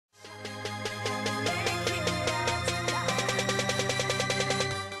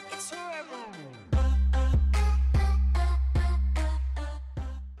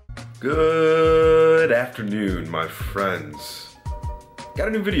Good afternoon, my friends. Got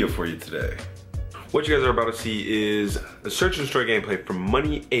a new video for you today. What you guys are about to see is a search and destroy gameplay from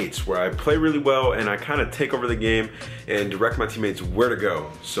Money 8s, where I play really well and I kind of take over the game and direct my teammates where to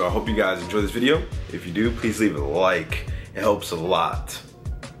go. So I hope you guys enjoy this video. If you do, please leave a like. It helps a lot.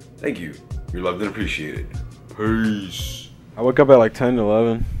 Thank you. You're loved and appreciated. Peace. I woke up at like 10,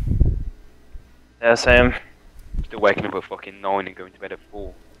 11. Yeah, same. Still waking up at fucking 9 and going to bed at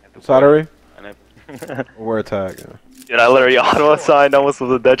 4. Saturday? I know. Or attack, yeah. Dude, I literally auto-assigned almost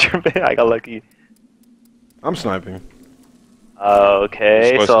with a detriment. I got lucky. I'm sniping.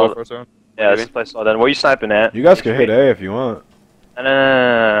 Okay, so... Yeah, let's doing? play slow then. Where are you sniping at? You guys can hit A if you want.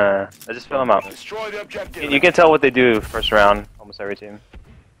 I just fill them out. You can tell what they do first round, almost every team.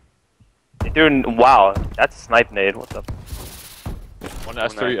 They threw... Wow, that's a snipe nade. What the... One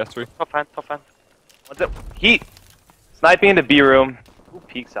S3, S3. Top fan. What's it? Heat! Sniping in the B room. Who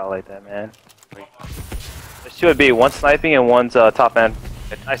peeks out like that, man? There's two at B. One's sniping and one's top end.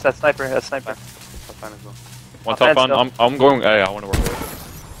 Nice, that's sniper. That's sniper. Top fan as well. Top One top fan. fan I'm going A. I want to work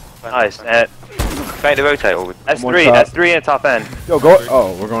with it. Nice. And Trying to rotate over. S3 and top end. Yo, go.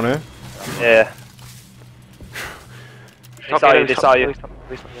 Oh, we're going in? Yeah. They saw you. They saw you.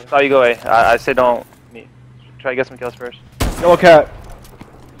 Saw you go A. I say don't. Try to get some kills first. Yellow cat.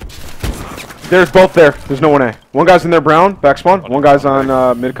 There's both there. There's no one A. One guy's in there brown, back spawn. One guy's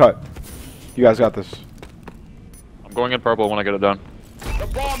on mid cut. You guys got this. I'm going in purple when I get it done. The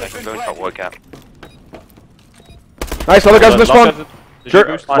bomb has been planted. Workout. Nice, other guys in this spawn. Did you Sure.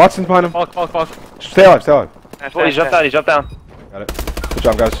 boost? Watson's behind him. Fuck. Stay alive, stay alive. Oh, he jumped down. He jumped down. Got it. Good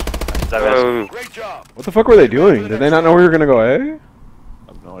job, guys. Oh, Great job. What the fuck were they doing? Did they not know we were gonna go A? I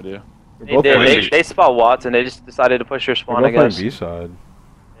have no idea. They're both playing- They spot Watts and they just decided to push your they're spawn, both I guess. playing B side.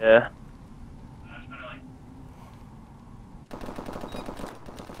 Yeah.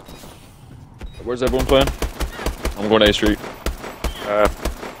 Where's everyone playing? I'm going A Street.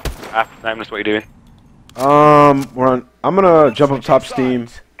 Nameless, what are you doing? We're on. I'm gonna jump up top steam.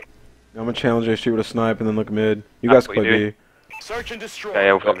 I'm gonna challenge A Street with a snipe and then look mid. You guys what you play B. Search and destroy.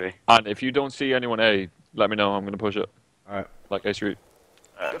 Yeah, we'll be. And if you don't see anyone A, let me know. I'm gonna push it. Alright. Like A Street.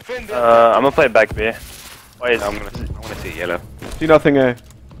 Defend them. I'm gonna play back B. Wait, I'm gonna see yellow. See nothing A.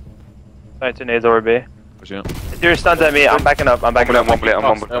 trying to nades over B. Pushing it. If you're stunned at me, I'm backing up. I'm backing up. I'm one bullet.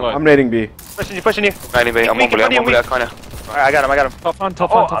 I'm nading B. Pushing you. I'm one bullet, kinda. Alright, I got him. Top fan.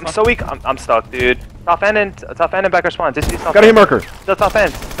 Oh, I'm so weak. I'm stuck, dude. Top end and backer spawn. Just use top Got a hit marker. Still top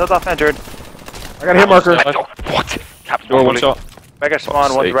end, Jared. I got a hit marker. What? Cap Door, one shot. Backer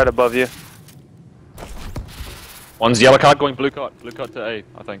spawn, one's right above you. One's yellow card going blue card. Blue card to A,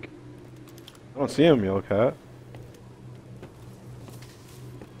 I think. I don't see him, yellow cat.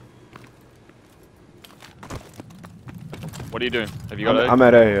 What are you doing? Have you got A? I'm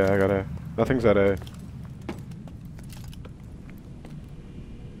at A, yeah, I got A. Nothing's at A.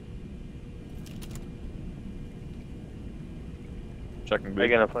 Checking B. They're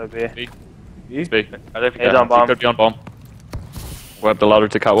gonna play B. B? It's B. He's on bomb. He could be on bomb. We'll have the ladder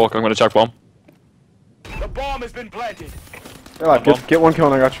to catwalk. I'm gonna check bomb. The bomb has been planted. Stay alive, get one kill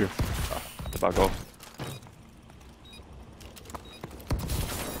and I got you. Back off.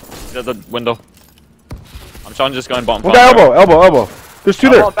 He's at the window. I'm trying to just go in bomb. One guy elbow. There's two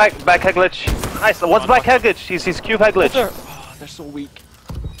there. Back head glitch. Nice. What's back head glitch? He's cube head glitch. Oh, they're so weak.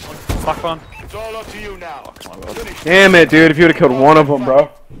 Back fan. It's all up to you now. Finish. Damn it, dude, if you would've killed one of them,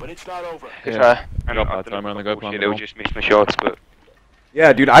 bro. But it's not over. Good try. I got bad time on the go plan. They would just miss my shots, but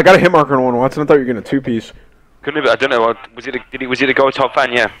Yeah, dude, I got a hit marker on one Watson. I thought you were getting a two-piece. couldn't have. I don't know. Was it a go top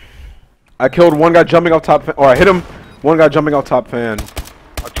fan? Yeah. I killed one guy jumping off top fan, or I hit him, one guy jumping off top fan.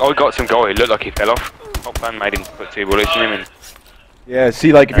 I got some guy. It looked like he fell off. Top fan made him put 2 bullets in him, and Yeah,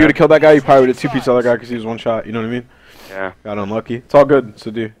 see, like, if you would've killed that guy, you probably would've two-pieced the other guy because he was one shot, you know what I mean? yeah. Got unlucky. It's all good,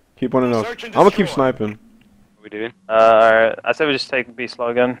 so dude, keep 1-0. Search and I'm gonna keep destroy. sniping. What are we doing? Alright. I said we just take B slow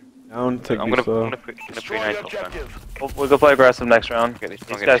again. Down, take I'm B gonna slow. Destroy pre-nade the top fan. objective. We'll go play aggressive next round. Get this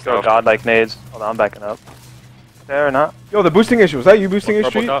These one, guys get throw this godlike nades. Hold on, I'm backing up. Fair or not? Yo, the boosting issue, was that you boosting A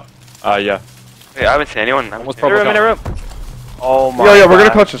Street? Yeah. Hey, I haven't seen anyone. Almost In a room, in a room. Oh my Yo, we're gonna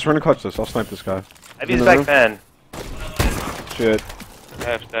God. clutch this, I'll snipe this guy. Ivy's in the back room? fan. Shit.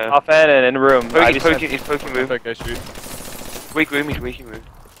 Off fan and in the room. He's poking move. Take A Street. Weak room. He's weak move.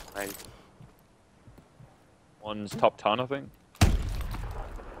 Nice. One's top 10, I think.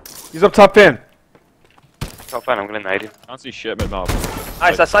 He's up top fan. Top fan. I'm gonna nade him. Can't see shit mid map.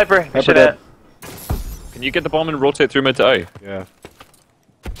 Nice, that sniper. Hyper Shit dead. Can you get the bomb and rotate through mid to A? Yeah.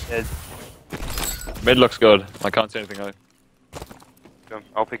 at. Mid looks good. I can't see anything out.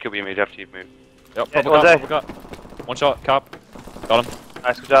 I'll pick up your mid after you've moved. Yep, Yeah, purple one cap. One shot, cap. Got him.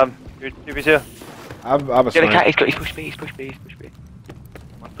 Nice, good job. 2v2. I have a Get a cat. snipe. He's pushed B. He's pushed B.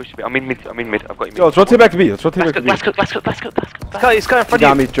 Push B. I'm in mid. I've got him. Yo, let's rotate back to B. Let's rotate back to B. Let's go. He's cut in front You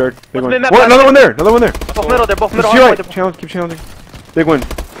got of you. me, Jared. Big one. mid-map, What? guys. Another one there. Another one there. Both middle, they're both middle. Just to your right. Challenge. Keep challenging. Big win.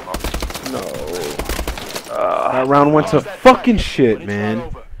 No. That round went to fucking shit, man.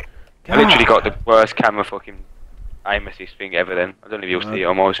 I literally got the worst camera fucking aim assist thing ever. Then I don't know if you'll see it.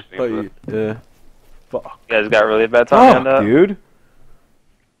 I'm always. Yeah. Fuck. You guys got really bad time on Fuck, that. dude.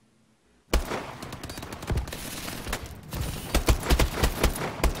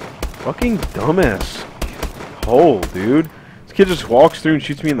 Fucking dumbass hole, dude. This kid just walks through and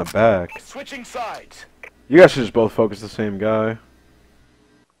shoots me in the back. Switching sides. You guys should just both focus the same guy.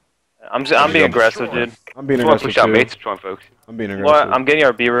 I'm being aggressive, dude. I'm being Try and aggressive push out too. mid to try and focus. I'm being What? aggressive. I'm getting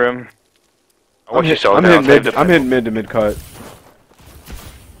our B room. I want you to I'm hitting mid to mid cut.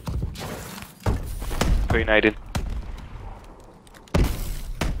 Pre-naded.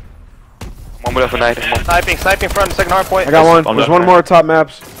 One with a nade. Sniping front, second hard point. I got one. I'm There's done. one more top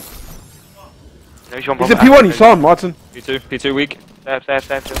maps. He's in P1. He saw him, Watson. P2 weak.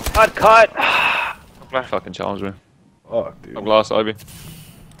 Save. Cut. Fucking challenge me. Fuck, dude. Top glass, Ivy.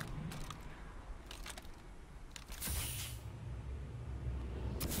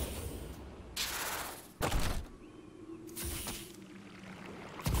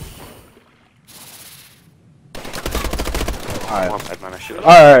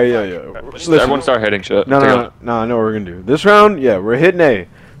 Alright, yeah. Listen. Everyone start hitting shit. No, I know what we're gonna do. This round, yeah, we're hitting A.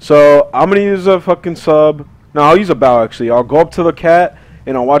 So I'm gonna use a fucking sub. No, I'll use a bow actually. I'll go up to the cat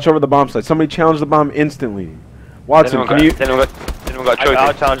and I'll watch over the bomb site. Somebody challenge the bomb instantly. Watson, can you? Anyone got trophy?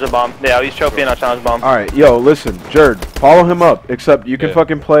 I'll challenge the bomb. Yeah, I'll use trophy and I'll challenge the bomb. Alright, yo, listen, Jerd, follow him up. Except you can Yeah.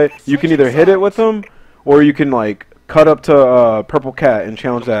 fucking play. You can either hit it with him, or you can like cut up to purple cat and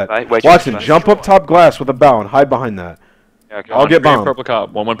challenge that. Right, wait, Watson, just- jump up top glass with a bow and hide behind that. Yeah, okay. I'll get bomb. Purple cap.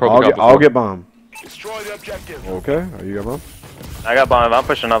 One purple cap. I'll get bomb. Destroy the objective. Okay, are you got bomb? I got bomb. If I'm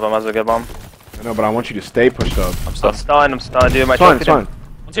pushing up, I might as well get bomb. I know, but I want you to stay pushed up. I'm I'm stunned. stunned, dude. My It's fine, trophy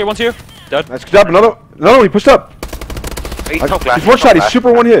it's fine. One's here. Dead. Nice, good job. Another. No, he pushed up. He's top glass. He's one shot. He's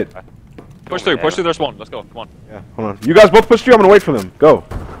super one hit. Push through. There's one. Let's go. Come on. Yeah, hold on. You guys both push through. I'm gonna wait for them. Go.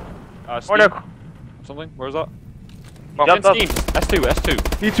 Corner. Something. Where's that? Jumped up. S2.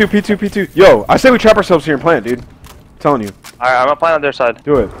 P2. Yo, I say we trap ourselves here and plant, dude. I'm telling you. Alright, I'm gonna plant on their side.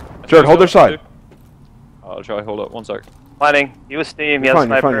 Do it. Jared, hold their side. I'll try. Hold up. 1 sec. Planting. He was steam. He You're has a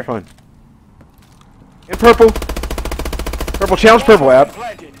fine, sniper. you're fine. In purple. Purple, challenge purple, app.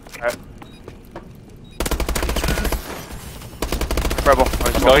 Planted. Purple.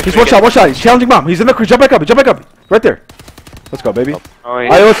 He's one shot. He's challenging bomb. He's in the jump back up. Right there. Let's go, baby. Alright,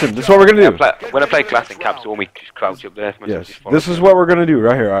 listen, this is what we're gonna do. When I play classic caps, all me just crouch up there. Yes, this is what we're gonna do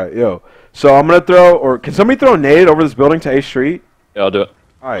right here. Alright, yo. So I'm gonna throw, or can somebody throw a nade over this building to A Street? Yeah, I'll do it.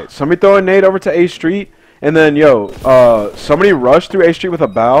 Alright, somebody throw a nade over to A Street, and then, yo, somebody rush through A Street with a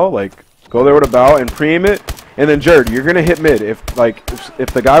bow, like, go there with a bow and pre-aim it, and then, Jared, you're gonna hit mid. If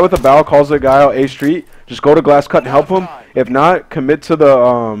the guy with the bow calls the guy out A Street, just go to glass cut and help him. If not, commit to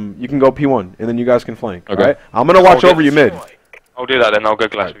the, you can go P1, and then you guys can flank, Okay. alright? I'm gonna watch over you mid. I'll do that then. I'll go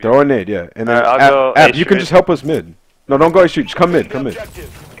glass. Alright, throw a nade, yeah. And then, Alright, I'll go App, A you can Street. just help us mid. No, don't go A Street, just come mid, come mid.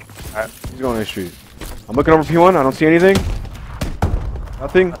 Objective. He's going A Street. I'm looking over P1, I don't see anything.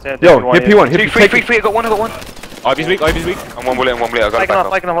 Nothing. That's it, Yo, P1, hit yeah. P1, hit Free. I got one. Ivy's weak. I'm one bullet. I got it back up.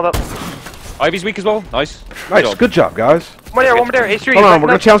 Flanking him, hold up. Ivy's weak as well. Nice. Nice, good job, guys. One more there. A3. Hold on, we're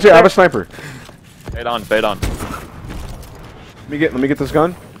gonna challenge you. I have a sniper. Bait on. Let me get this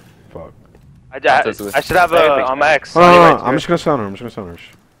gun. Fuck. I should have a on my X. Hold on, I'm just gonna sound her.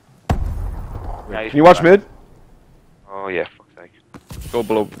 Yeah, Can you watch mid? Oh yeah, fuck's sake. Go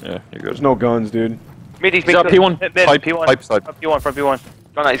below. Yeah, you're good. There's no guns, dude. Mid, he's He's at P1. Mid, Pipe P1. side. P1 from P1.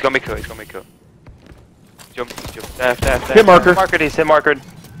 No, he's got me cut. Jump. There. Hit marker. He's hit markered.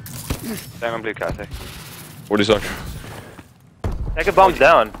 Down on blue cat, eh? 40 seconds. Take a bomb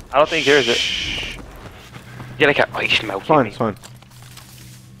down. I don't think he hears it. Yeah, like oh, he's melting Fine, me. it's fine.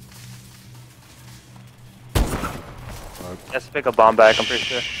 Let's pick a bomb back, I'm pretty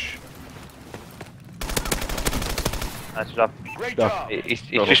sure. Nice job. Great Yeah. job. It's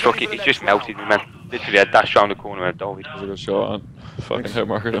just fucking, it's just melted me, man. Literally, I dashed round the corner and dove. That was a good shot. On. Fucking hit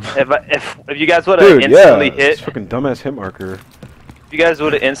marker him. If you guys would have Dude, yeah. instantly It's hit, fucking dumbass hit marker. if you guys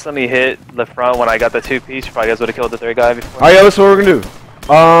would have instantly hit the front when I got the 2-piece, you probably guys would have killed the third guy before. Alright, yeah, that's what we're gonna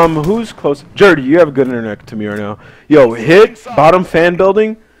do. Who's close? Jared, you have good internet to me right now. Yo, hit bottom fan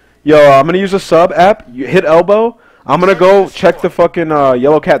building. Yo, I'm gonna use a sub app. You hit elbow. I'm gonna go check the fucking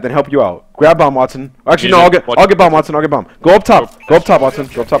yellow cat, then help you out. Grab bomb, Watson. Actually, no, I'll get bomb, Watson. I'll get bomb. Go up top, Watson.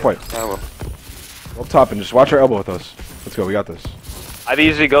 Go up top, white. Oh, well. Go up top and just watch our elbow with us. Let's go. We got this. Ivy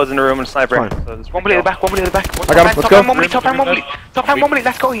usually goes in the room and sniper. Fine. So this One bullet at the back, one bullet at the back. I got him, let's go. Top 10, 1 bullet. Top 10, 1 bullet.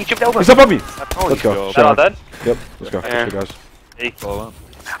 Let's go. He jumped over. He's up on me. Oh, Let's go. go. Shout out dead. Yep, let's go. Yeah. Let's go, guys.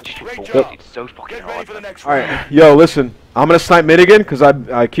 Great Yep. job. It's so fucking Get ready hard. for the next All round. right, yo, listen. I'm gonna snipe mid again because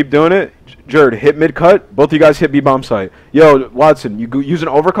I keep doing it. Jared, hit mid cut. Both of you guys hit B bomb site. Yo, Watson, you use an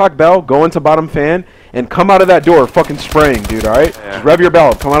overclock bell, go into bottom fan, and come out of that door, fucking spraying, dude. All right, Yeah. just rev your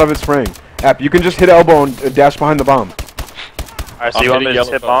bell, come out of it spraying. App, you can just hit elbow and dash behind the bomb. Alright, so you want me to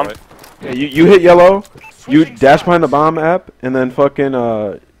just hit bomb? Yeah, you hit yellow, you dash behind the bomb, App, and then fucking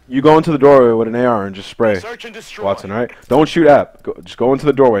you go into the doorway with an AR and just spray. Search and destroy. Watson, all right? Don't shoot App. Just go into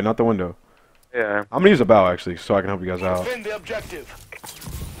the doorway, not the window. Yeah. I'm gonna use a bow actually, so I can help you guys out. Defend the objective.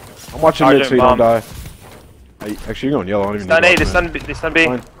 I'm watching Sergeant mid so you don't bomb. die. Actually, you're going yellow. I don't even Stun need A, to the watch stun B.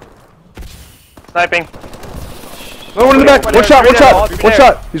 Fine. Sniping. No one in the back. One shot. One shot. One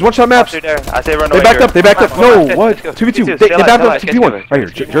shot. He's one shot maps. Through there. I say run They away backed here. up. They backed up. Come on, No, what? let's go. 2v2. They Stay alive, backed stay up. alive. 2v1. Right here.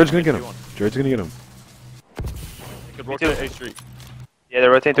 Get Jared's gonna get him. Jared's gonna get him. You could rotate A Street. Yeah,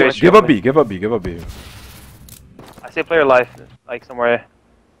 they're rotating to A. Give up B. Give up B. Give up B. I say player life, like somewhere.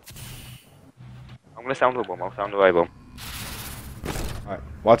 I'm gonna sound the bomb. I'll sound the way bomb. All right.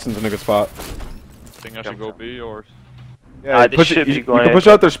 Watson's in a good spot. Think I should go B or? Yeah, This push should it. be You going can A. push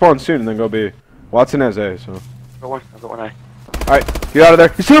out their spawn soon and then go B. Watson has A. So. I've got one. I've got one A. All right. Get out of there.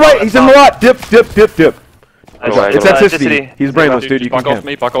 He's to the right. He's in the lot. Dip. Dip. Dip. Dip. Go away, It's go away. toxicity. He's brainless, dude. You can Back off camp.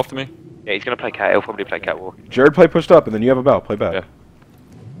 me. Back off to me. Yeah, he's gonna play cat. He'll probably play catwalk. Jared play pushed up and then you have a bow. Play back. Yeah.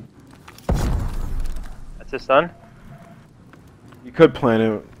 That's his stun. You could plan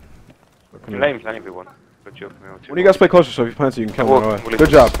it. You let him plan everyone. Good job. When you guys play closer, so if you plan, so you can count Walk, right away. walk. Good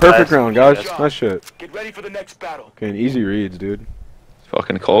job. Perfect Nice. round, guys. Good job. Nice shit. Get ready for the next battle. Okay, and easy reads, dude.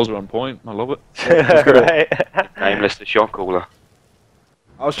 Fucking calls are on point. I love it. Right. Nameless, the shot caller.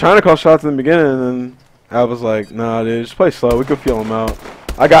 I was trying to call shots in the beginning, and then I was like, nah, dude, just play slow. We could feel them out.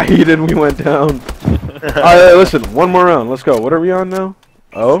 I got heated and we went down. Alright, listen, one more round. Let's go. What are we on now?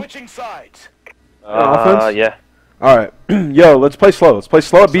 Oh? Switching sides. Offense? Yeah. Alright. Yo, let's play slow. Let's play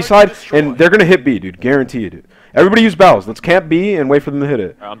slow at B side, and they're gonna hit B, dude. Guaranteed. Everybody use bows. Let's camp B and wait for them to hit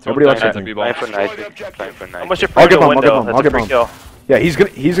it. I'm throwing Everybody down else into hit B B. bomb. Playing for nice. Playing for How nice. much your I'll front get bomb, window? I'll That's get a free bomb. kill. Yeah, he's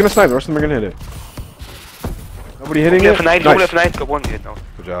gonna snipe. The rest of them are gonna hit it. Nobody hitting Yeah, it? for nice. Nice. For nice. Got one. Yeah, no.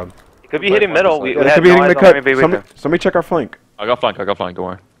 Good job. He could be hitting middle. We Yeah, they had could be no hitting eyes the on cut. him. maybe window. Somebody check our flank. I got flank. Don't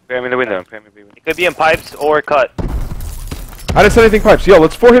worry. Put him in the window. Put him in the window. He could be in pipes or cut. I didn't say anything pipes. Yo,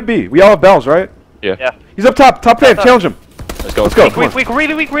 let's 4-hit B. We all have bells, right? Yeah. Yeah. He's up top. Top fan. Top. Challenge him. Let's go. Let's go. Weak, Come on. weak,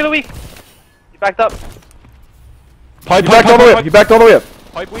 really weak, really weak. He backed up. Pipe, He backed all the way up. He backed all the way up.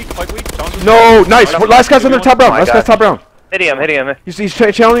 Pipe weak. Pipe weak. Challenge. No, nice. Last guy's under top brown. Oh my Last guy's top brown. Hit him. He's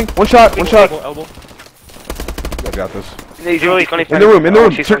challenging. One shot. One shot. Elbow. I got this. He's really In the room.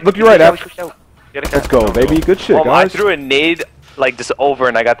 Look your right, App. Let's go, baby. Good shit, I guys. threw a nade like just over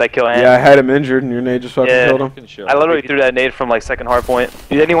and I got that kill. Yeah, I had him injured, and your nade just fucking Yeah. killed him. Fucking shit. I literally threw that nade from like second hard point.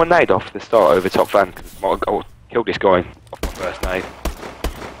 Did anyone nade off the start over top fan? I'll kill this guy off my first nade.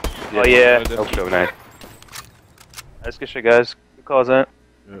 Oh yeah. I'll kill nade. That's good shit, guys. Good calls, that.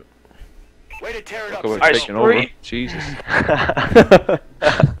 Way to tear it up. Go Alright, taking over. spree. Jesus.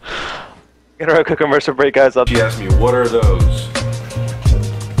 Gonna run a quick commercial break, guys. Up. She asked me, what are those?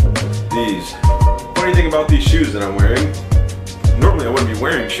 These. Funny thing about these shoes that I'm wearing, normally I wouldn't be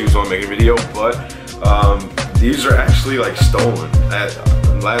wearing shoes while I'm making a video, but these are actually like stolen.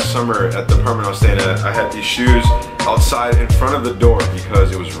 Last summer at the apartment I was staying at, I had these shoes outside in front of the door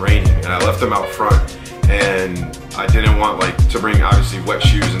because it was raining, and I left them out front, and I didn't want like to bring obviously wet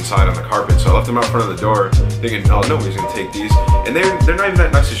shoes inside on the carpet, so I left them out front of the door thinking, oh, nobody's gonna take these, and they're not even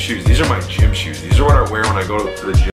that nice of shoes. These are my gym shoes. These are what I wear when I go to the gym.